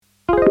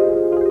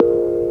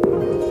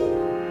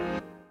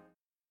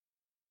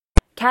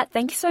Kat,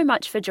 thank you so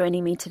much for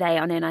joining me today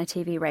on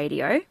NITV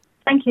Radio.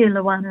 Thank you,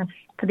 Luana,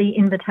 for the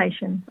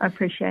invitation. I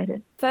appreciate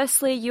it.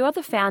 Firstly, you are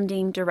the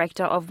founding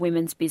director of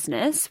Women's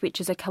Business, which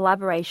is a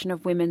collaboration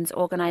of women's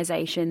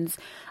organisations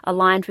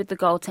aligned with the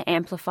goal to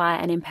amplify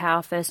and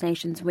empower First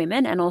Nations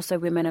women and also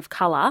women of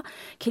colour.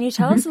 Can you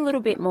tell us a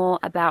little bit more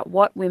about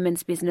what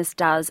Women's Business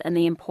does and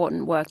the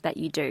important work that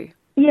you do?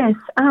 Yes,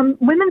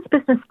 Women's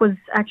Business was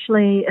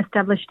actually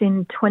established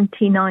in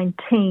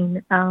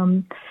 2019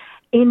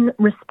 in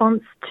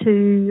response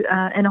to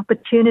an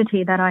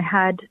opportunity that I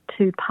had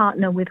to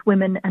partner with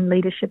Women and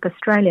Leadership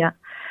Australia.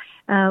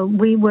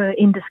 We were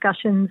in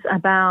discussions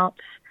about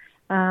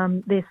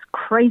this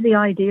crazy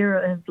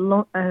idea of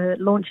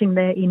launching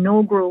their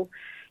inaugural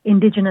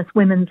Indigenous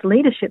Women's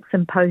Leadership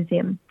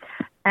Symposium.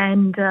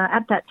 And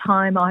at that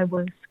time I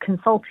was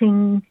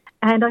consulting,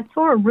 and I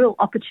saw a real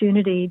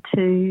opportunity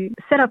to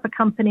set up a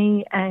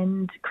company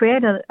and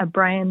create a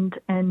brand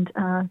and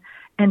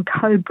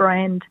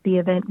co-brand the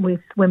event with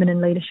Women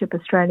in Leadership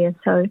Australia.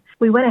 So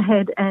we went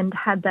ahead and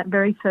had that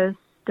very first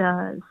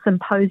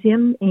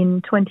symposium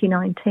in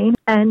 2019.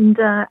 And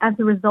as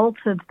a result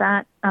of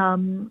that,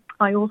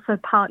 I also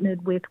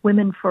partnered with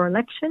Women for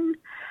Election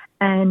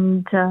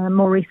and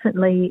more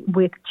recently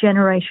with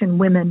Generation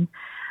Women.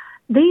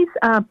 These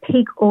are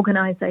peak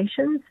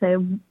organisations. They're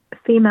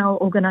female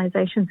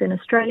organisations in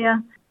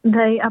Australia.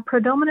 They are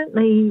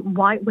predominantly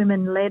white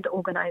women-led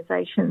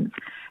organisations.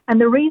 And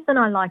the reason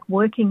I like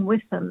working with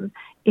them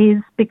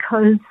is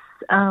because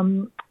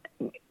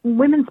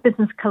Women's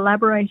Business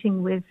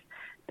collaborating with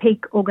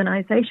peak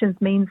organisations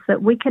means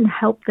that we can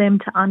help them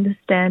to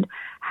understand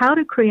how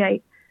to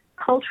create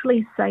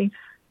culturally safe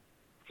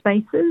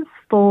spaces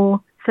for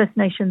First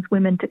Nations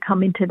women to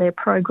come into their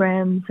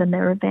programs and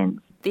their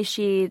events. This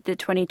year, the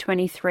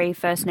 2023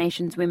 First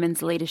Nations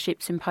Women's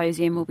Leadership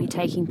Symposium will be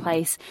taking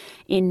place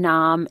in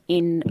Naarm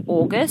in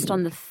August,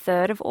 on the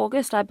 3rd of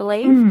August, I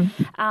believe.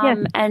 Yes.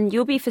 And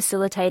you'll be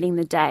facilitating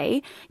the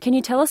day. Can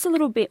you tell us a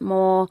little bit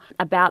more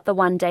about the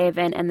one-day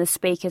event and the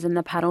speakers and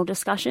the panel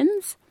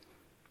discussions?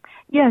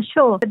 Yeah,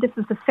 sure. This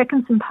is the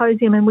second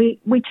symposium, and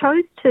we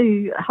chose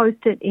to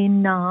host it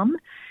in Naarm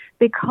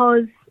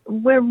because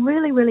we're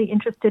really, really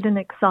interested and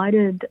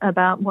excited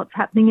about what's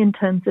happening in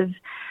terms of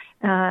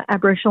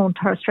Aboriginal and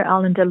Torres Strait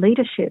Islander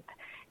leadership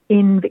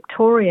in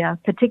Victoria,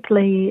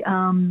 particularly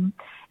in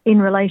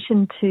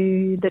relation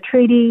to the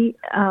treaty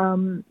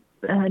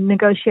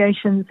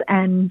negotiations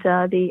and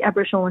the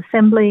Aboriginal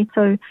Assembly.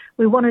 So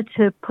we wanted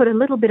to put a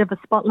little bit of a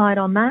spotlight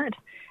on that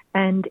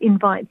and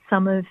invite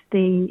some of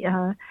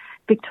the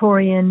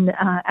Victorian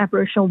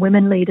Aboriginal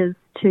women leaders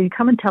to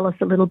come and tell us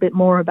a little bit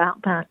more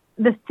about that.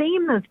 The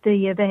theme of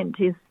the event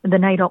is the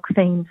NAIDOC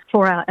themes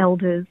for our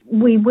elders.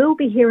 We will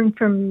be hearing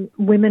from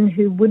women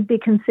who would be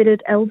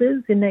considered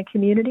elders in their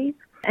communities.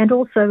 And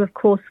also, of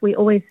course, we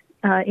always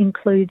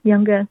include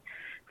younger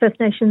First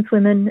Nations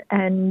women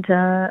and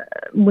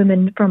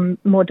women from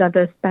more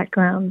diverse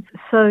backgrounds.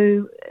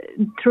 So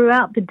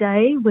throughout the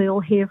day,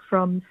 we'll hear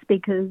from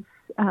speakers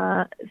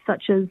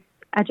such as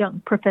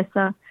Adjunct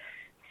Professor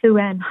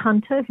Sue-Ann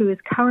Hunter, who is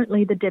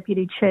currently the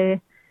Deputy Chair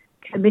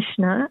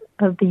Commissioner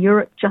of the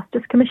Europe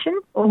Justice Commission.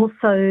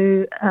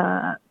 Also,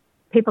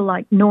 people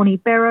like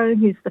Nornie Barrow,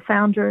 who's the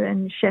founder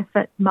and chef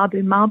at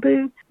Mabu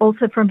Mabu.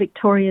 Also from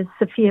Victoria's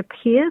Sophia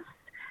Pearce.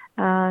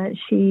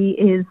 She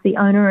is the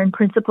owner and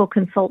principal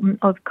consultant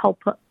of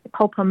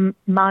Kulpa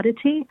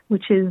Marditi,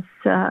 which is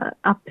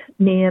up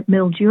near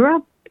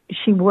Mildura.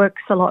 She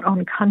works a lot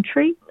on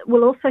country.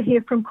 We'll also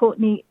hear from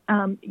Courtney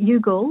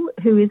Ugal,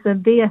 who is a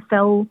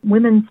VFL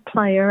women's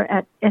player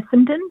at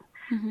Essendon.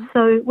 Mm-hmm.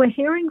 So we're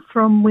hearing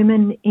from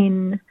women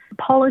in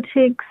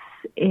politics,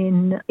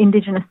 in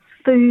Indigenous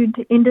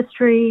food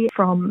industry,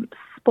 from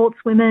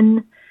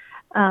sportswomen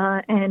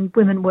and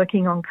women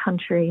working on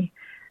country.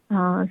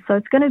 So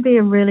it's going to be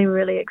a really,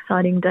 really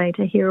exciting day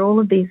to hear all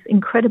of these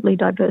incredibly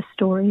diverse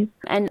stories.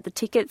 And the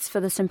tickets for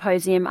the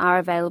symposium are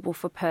available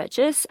for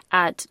purchase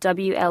at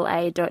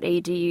wla.edu.au.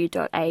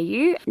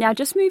 Now,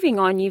 just moving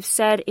on, you've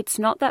said it's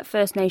not that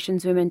First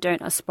Nations women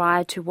don't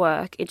aspire to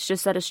work, it's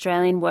just that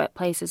Australian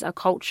workplaces are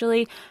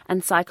culturally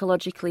and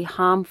psychologically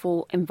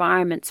harmful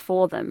environments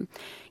for them.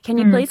 Can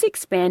you please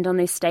expand on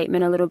this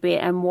statement a little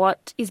bit and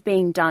what is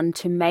being done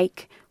to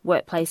make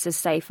workplaces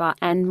safer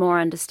and more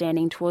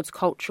understanding towards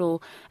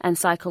cultural and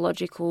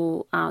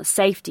psychological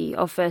safety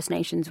of First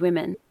Nations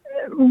women?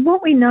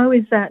 What we know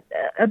is that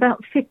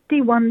about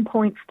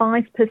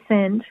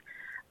 51.5%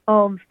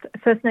 of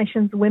First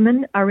Nations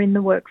women are in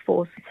the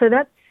workforce. So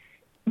that's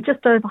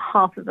just over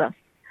half of us.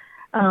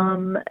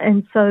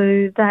 And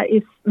so that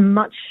is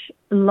much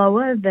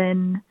lower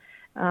than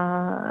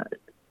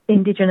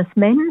Indigenous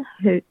men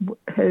who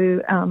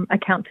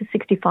account for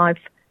 65%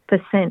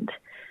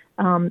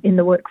 in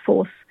the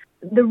workforce.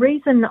 The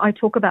reason I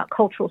talk about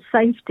cultural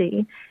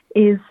safety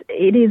is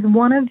it is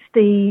one of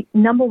the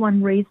number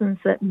one reasons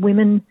that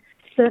women,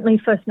 certainly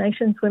First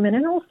Nations women,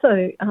 and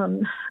also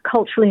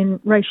culturally and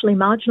racially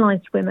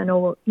marginalised women,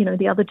 or, you know,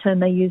 the other term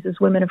they use is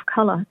women of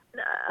colour,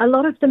 a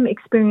lot of them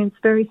experience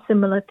very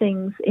similar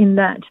things in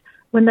that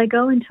when they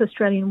go into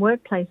Australian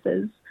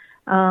workplaces,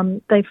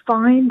 They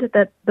find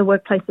that the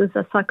workplaces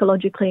are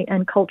psychologically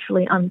and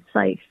culturally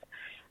unsafe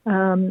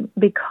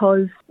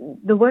because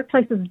the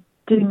workplaces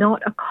do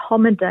not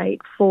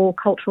accommodate for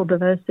cultural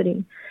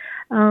diversity.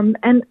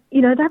 And,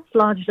 that's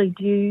largely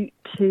due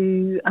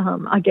to,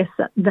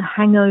 the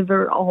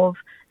hangover of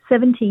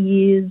 70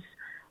 years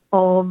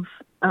of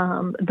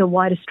the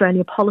White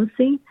Australia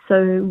policy.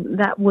 So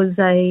that was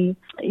a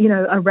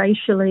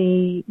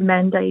racially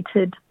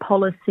mandated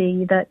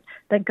policy that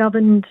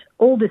governed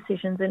all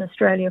decisions in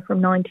Australia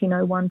from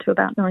 1901 to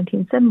about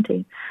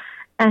 1970.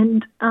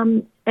 And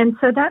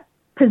so that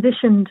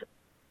positioned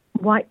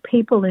white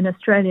people in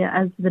Australia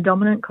as the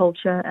dominant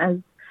culture, as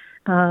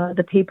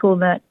the people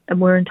that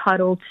were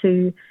entitled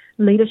to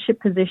leadership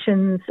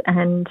positions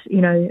and,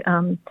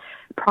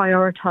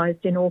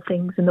 prioritised in all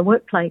things in the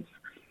workplace.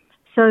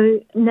 So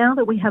now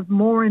that we have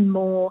more and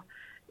more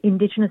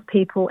Indigenous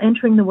people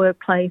entering the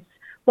workplace,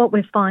 what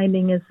we're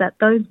finding is that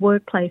those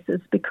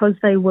workplaces, because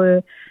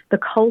the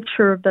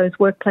culture of those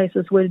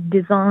workplaces were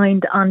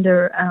designed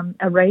under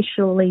a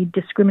racially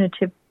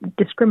discriminative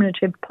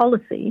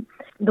policy,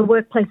 the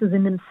workplaces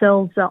in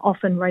themselves are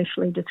often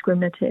racially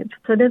discriminative.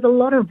 So there's a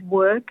lot of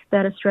work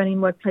that Australian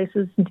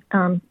workplaces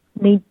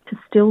need to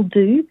still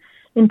do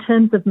in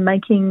terms of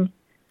making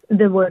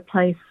the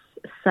workplace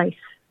safe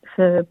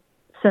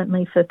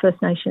certainly for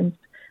First Nations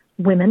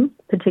women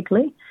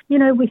particularly.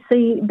 We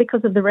see,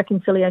 because of the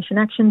reconciliation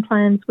action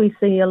plans, we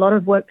see a lot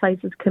of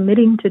workplaces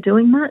committing to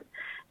doing that,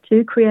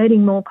 to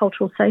creating more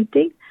cultural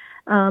safety,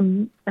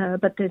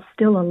 but there's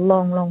still a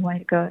long, long way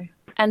to go.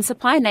 And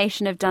Supply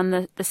Nation have done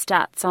the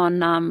stats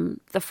on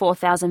the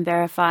 4,000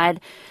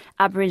 verified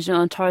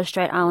Aboriginal and Torres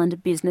Strait Islander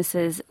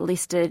businesses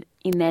listed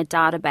in their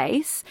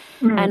database.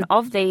 And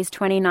of these,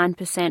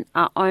 29%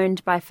 are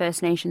owned by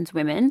First Nations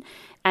women,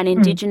 and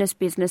Indigenous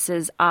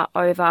businesses are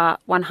over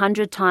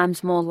 100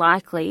 times more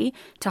likely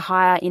to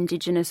hire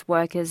Indigenous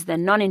workers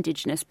than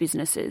non-Indigenous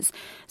businesses.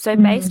 So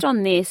based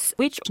on this,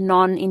 which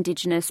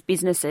non-Indigenous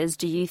businesses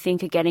do you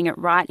think are getting it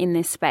right in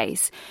this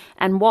space?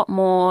 And what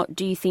more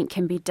do you think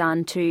can be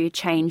done to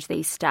change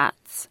these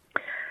stats?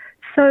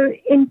 So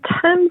in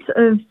terms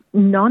of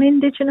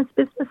non-Indigenous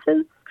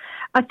businesses,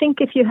 I think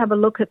if you have a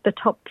look at the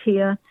top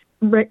tier,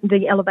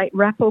 the Elevate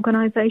RAP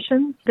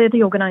organisations, they're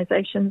the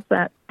organisations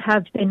that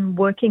have been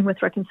working with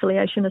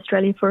Reconciliation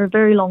Australia for a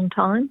very long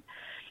time,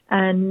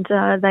 and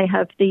they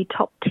have the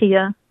top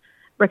tier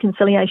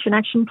reconciliation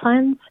action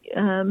plans.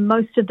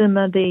 Most of them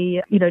are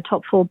the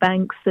top 4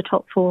 banks, the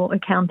top 4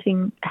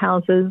 accounting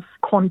houses,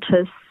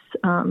 Qantas,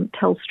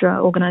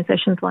 Telstra,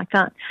 organisations like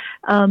that.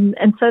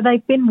 And so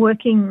they've been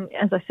working,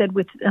 as I said,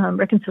 with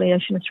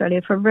Reconciliation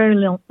Australia for a very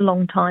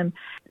long time,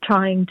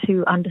 trying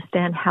to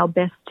understand how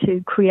best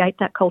to create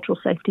that cultural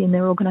safety in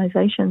their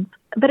organisations.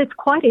 But it's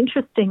quite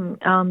interesting,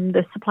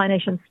 the Supply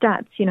Nation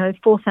stats,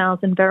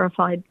 4,000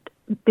 verified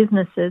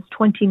businesses,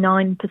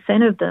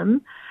 29% of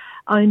them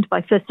owned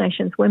by First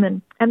Nations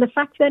women. And the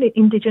fact that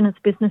Indigenous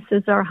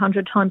businesses are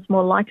 100 times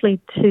more likely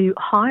to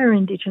hire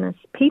Indigenous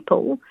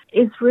people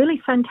is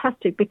really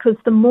fantastic, because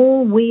the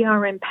more we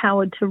are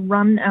empowered to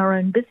run our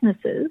own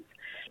businesses,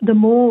 the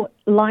more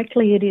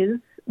likely it is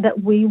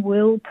that we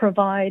will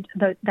provide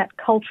that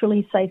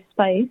culturally safe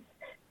space,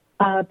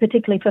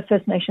 particularly for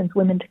First Nations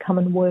women to come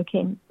and work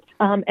in.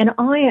 And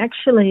I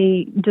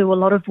actually do a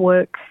lot of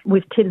work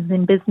with Titters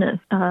in Business.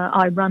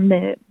 I run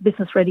their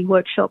business-ready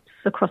workshops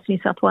across New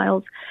South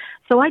Wales.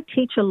 So I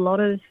teach a lot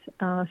of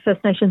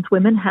First Nations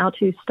women how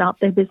to start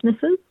their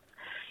businesses.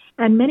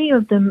 And many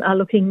of them are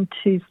looking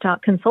to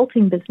start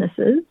consulting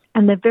businesses,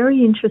 and they're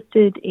very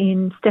interested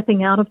in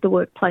stepping out of the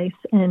workplace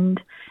and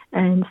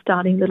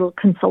starting little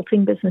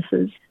consulting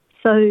businesses.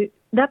 So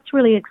that's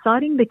really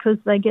exciting, because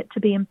they get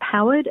to be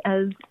empowered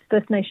as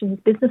First Nations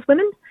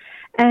businesswomen.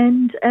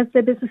 And as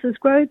their businesses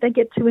grow, they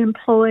get to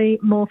employ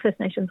more First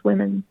Nations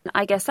women.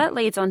 I guess that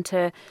leads on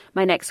to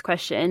my next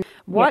question.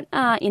 What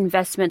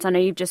investments, I know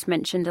you've just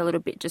mentioned a little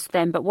bit just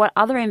then, but what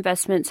other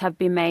investments have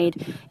been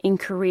made in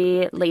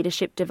career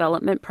leadership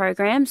development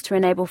programs to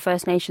enable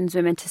First Nations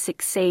women to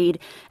succeed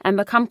and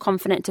become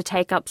confident to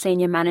take up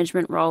senior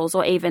management roles,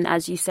 or even,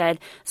 as you said,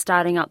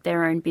 starting up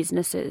their own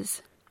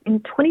businesses? In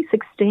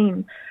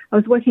 2016, I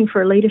was working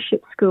for a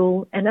leadership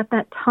school, and at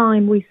that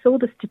time we saw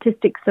the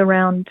statistics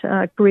around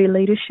career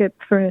leadership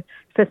for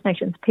First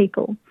Nations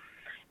people.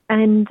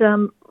 And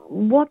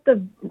what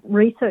the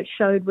research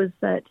showed was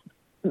that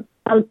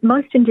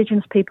most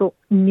Indigenous people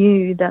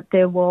knew that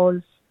there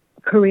was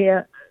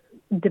career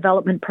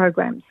development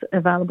programs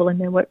available in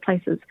their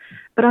workplaces,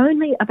 but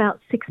only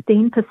about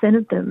 16%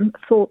 of them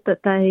thought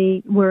that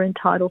they were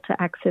entitled to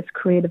access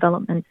career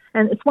development.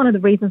 And it's one of the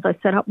reasons I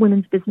set up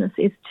Women's Business,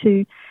 is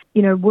to,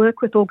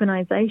 work with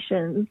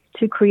organisations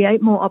to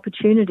create more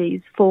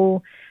opportunities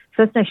for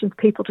First Nations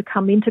people to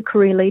come into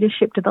career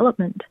leadership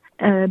development,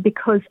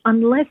 because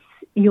unless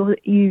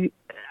you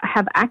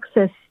have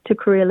access to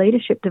career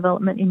leadership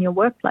development in your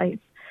workplace,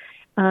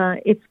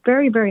 it's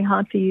very, very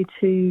hard for you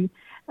to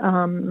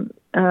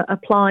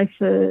apply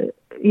for,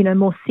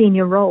 more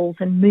senior roles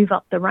and move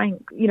up the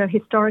rank.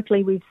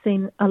 Historically, we've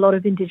seen a lot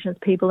of Indigenous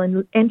people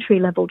in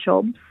entry-level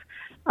jobs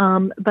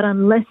But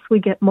unless we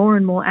get more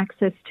and more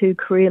access to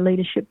career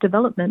leadership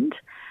development,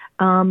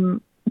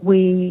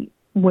 we're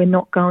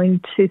not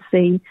going to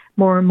see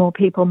more and more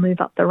people move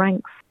up the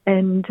ranks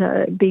and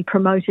be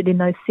promoted in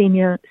those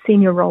senior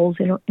roles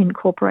in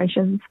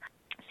corporations.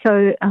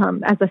 So,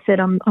 as I said,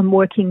 I'm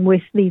working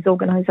with these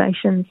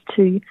organisations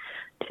to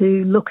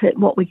look at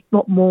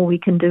what more we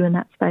can do in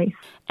that space.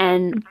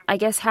 And I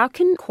guess, how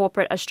can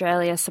corporate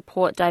Australia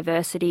support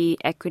diversity,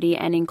 equity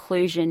and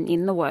inclusion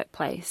in the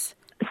workplace?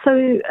 So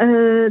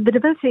the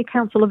Diversity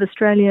Council of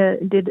Australia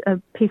did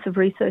a piece of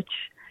research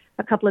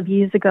a couple of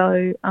years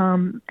ago,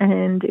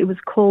 and it was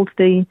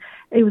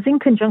in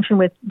conjunction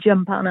with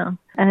Jampana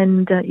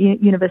and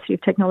University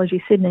of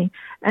Technology Sydney,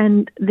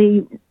 and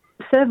the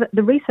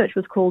research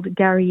was called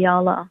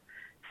Gariyala,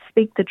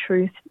 Speak the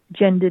Truth,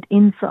 Gendered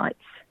Insights.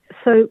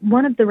 So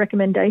one of the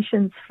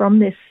recommendations from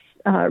this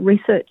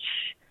research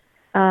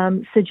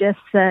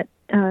suggests that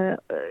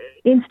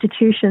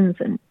institutions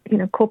and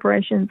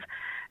corporations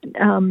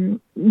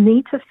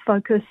need to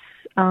focus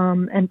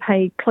and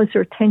pay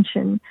closer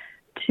attention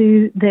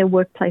to their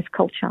workplace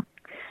culture.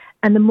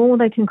 And the more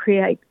they can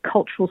create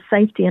cultural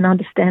safety and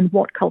understand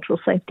what cultural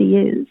safety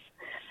is,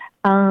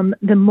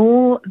 the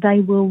more they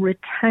will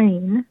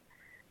retain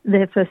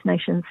their First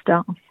Nations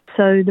staff.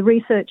 So the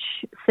research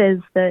says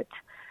that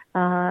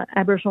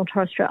Aboriginal and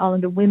Torres Strait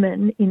Islander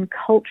women in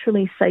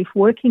culturally safe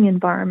working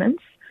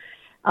environments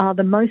are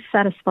the most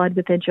satisfied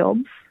with their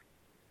jobs,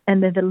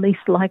 and they're the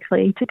least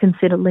likely to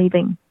consider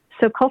leaving.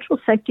 So cultural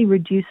safety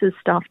reduces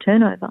staff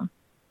turnover.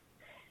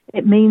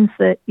 It means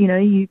that,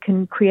 you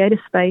can create a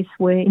space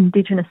where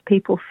Indigenous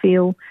people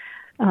feel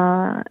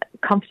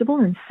comfortable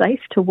and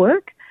safe to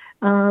work,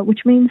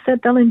 which means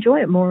that they'll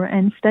enjoy it more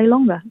and stay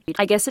longer.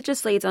 I guess it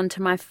just leads on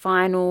to my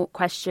final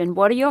question.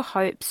 What are your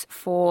hopes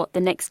for the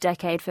next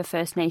decade for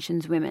First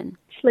Nations women?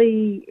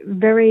 Actually,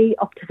 very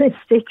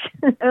optimistic.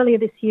 Earlier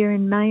this year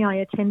in May, I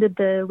attended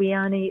the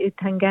Wiani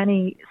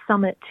Utangani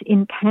Summit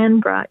in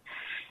Canberra,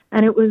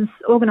 and it was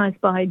organised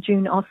by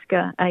June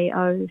Oscar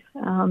AO,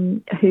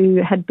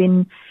 who had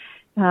been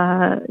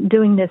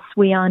doing this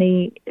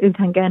Wiani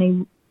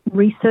Utangani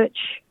research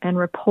and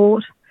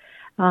report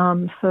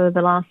for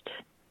the last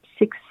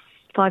 6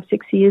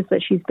 years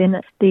that she's been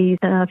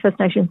the First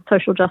Nations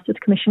Social Justice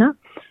Commissioner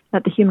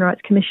at the Human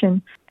Rights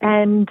Commission.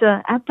 And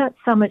at that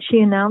summit, she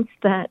announced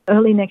that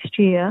early next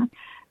year,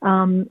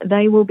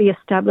 they will be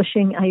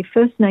establishing a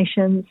First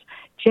Nations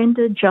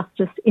Gender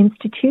Justice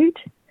Institute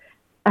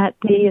at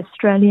the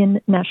Australian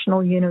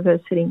National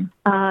University.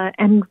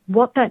 And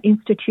what that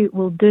institute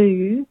will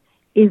do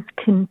is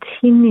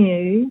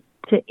continue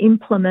to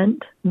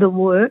implement the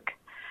work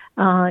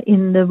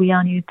in the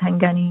Wiani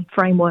Utangani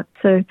framework.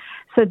 So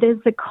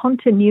there's a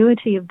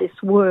continuity of this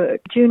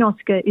work. June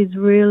Oscar is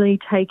really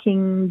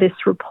taking this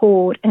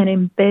report and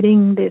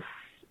embedding this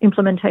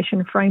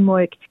implementation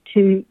framework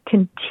to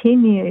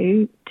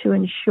continue to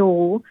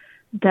ensure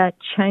that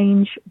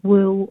change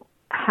will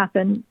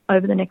happen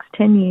over the next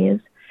 10 years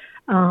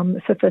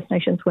for First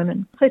Nations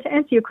women. So to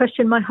answer your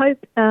question, my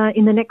hope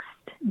in the next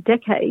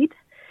decade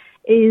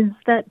is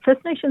that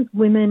First Nations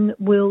women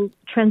will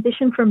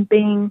transition from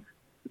being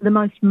the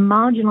most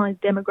marginalised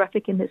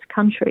demographic in this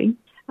country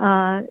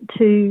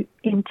to,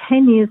 in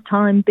 10 years'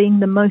 time, being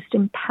the most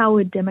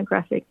empowered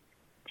demographic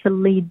to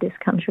lead this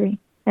country.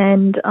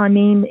 And I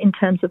mean, in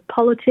terms of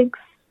politics,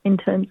 in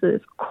terms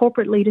of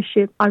corporate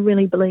leadership, I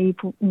really believe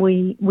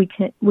we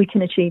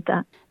can achieve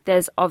that.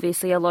 There's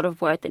obviously a lot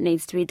of work that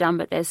needs to be done,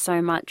 but there's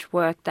so much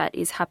work that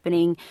is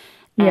happening,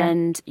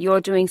 and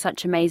you're doing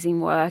such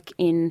amazing work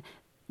in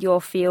your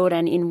field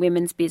and in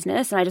women's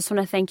business. And I just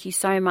want to thank you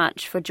so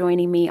much for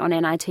joining me on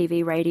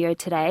NITV Radio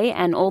today,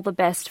 and all the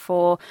best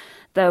for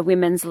the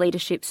Women's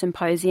Leadership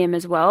Symposium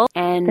as well.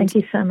 And thank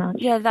you so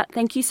much.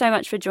 Thank you so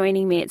much for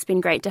joining me. It's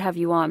been great to have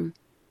you on.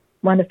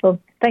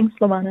 Wonderful. Thanks,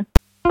 Luana.